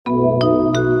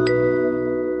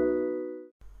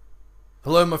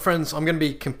Hello, my friends. I'm going to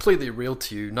be completely real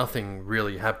to you. Nothing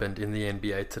really happened in the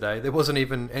NBA today. There wasn't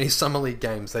even any Summer League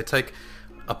games. They take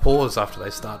a pause after they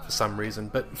start for some reason.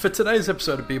 But for today's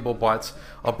episode of B-Ball Bites,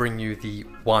 I'll bring you the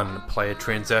one player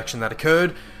transaction that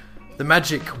occurred. The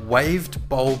Magic waived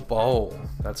Bol Bol.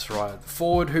 That's right. The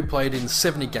forward who played in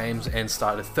 70 games and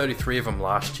started 33 of them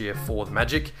last year for the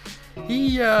Magic.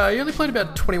 He only played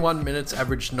about 21 minutes,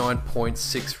 averaged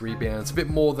 9.6 rebounds, a bit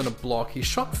more than a block. He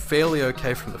shot fairly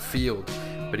okay from the field,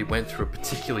 but he went through a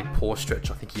particularly poor stretch.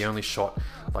 I think he only shot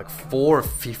like 4 of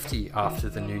 50 after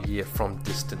the new year from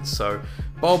distance. So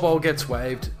Bol Bol gets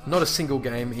waived. Not a single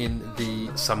game in the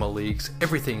summer leagues.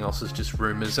 Everything else is just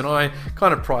rumours. And I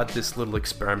kind of pride this little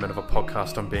experiment of a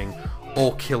podcast on being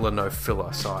all killer, no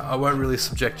filler. So I won't really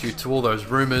subject you to all those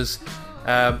rumours.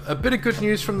 A bit of good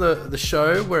news from the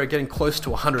show. We're getting close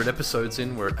to 100 episodes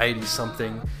in. We're at 80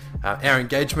 something. Our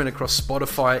engagement across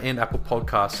Spotify and Apple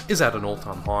Podcasts is at an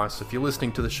all-time high. So if you're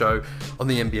listening to the show on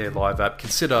the NBA Live app,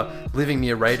 consider leaving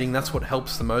me a rating. That's what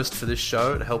helps the most for this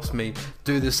show. It helps me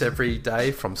do this every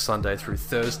day from Sunday through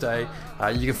Thursday.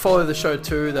 You can follow the show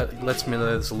too. That lets me know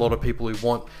there's a lot of people who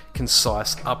want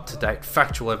concise, up-to-date,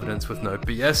 factual evidence with no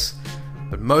BS.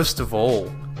 But most of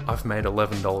all, I've made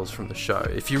 $11 from the show.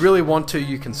 If you really want to,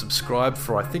 you can subscribe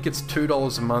for, I think it's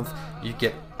 $2 a month. You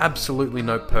get absolutely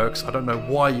no perks. I don't know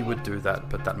why you would do that,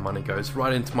 but that money goes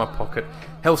right into my pocket,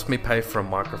 helps me pay for a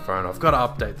microphone. I've got to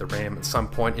update the RAM at some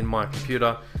point in my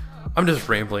computer. I'm just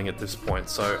rambling at this point,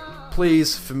 so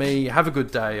please, for me, have a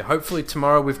good day. Hopefully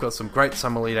tomorrow we've got some great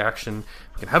Summer League action.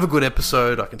 We can have a good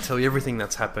episode. I can tell you everything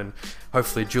that's happened.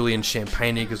 Hopefully Julian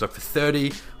Champagnie goes up for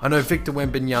 30. I know Victor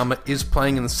Wembanyama is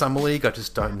playing in the Summer League. I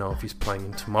just don't know if he's playing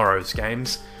in tomorrow's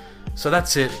games. So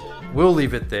that's it. We'll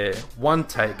leave it there. One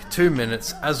take, 2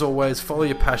 minutes. As always, follow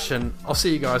your passion. I'll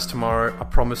see you guys tomorrow. I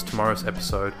promise tomorrow's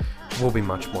episode will be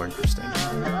much more interesting.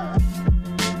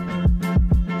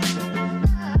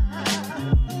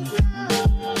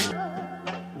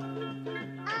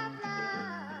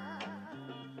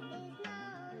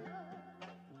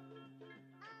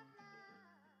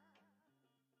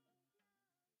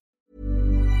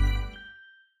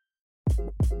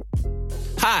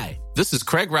 Hi, this is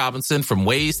Craig Robinson from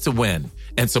Ways to Win,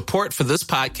 and support for this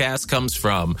podcast comes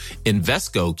from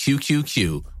Invesco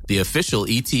QQQ, the official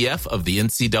ETF of the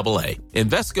NCAA.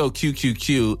 Invesco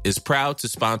QQQ is proud to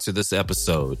sponsor this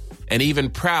episode, and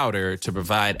even prouder to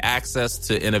provide access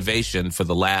to innovation for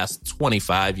the last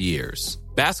 25 years.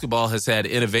 Basketball has had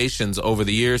innovations over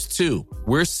the years, too.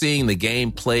 We're seeing the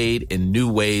game played in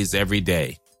new ways every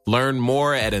day. Learn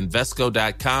more at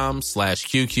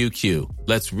Invesco.com/QQQ.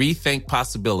 Let's rethink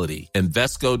possibility.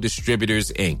 Invesco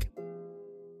Distributors, Inc.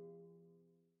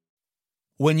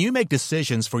 When you make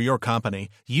decisions for your company,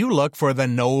 you look for the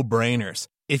no-brainers.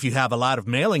 If you have a lot of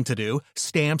mailing to do,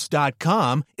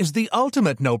 Stamps.com is the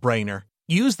ultimate no-brainer.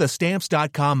 Use the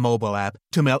Stamps.com mobile app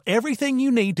to mail everything you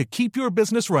need to keep your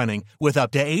business running with up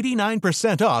to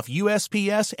 89% off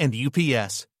USPS and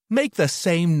UPS. Make the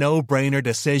same no-brainer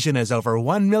decision as over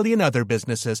 1 million other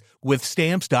businesses with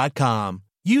Stamps.com.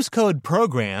 Use code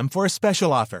PROGRAM for a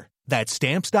special offer. That's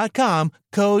Stamps.com,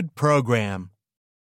 code PROGRAM.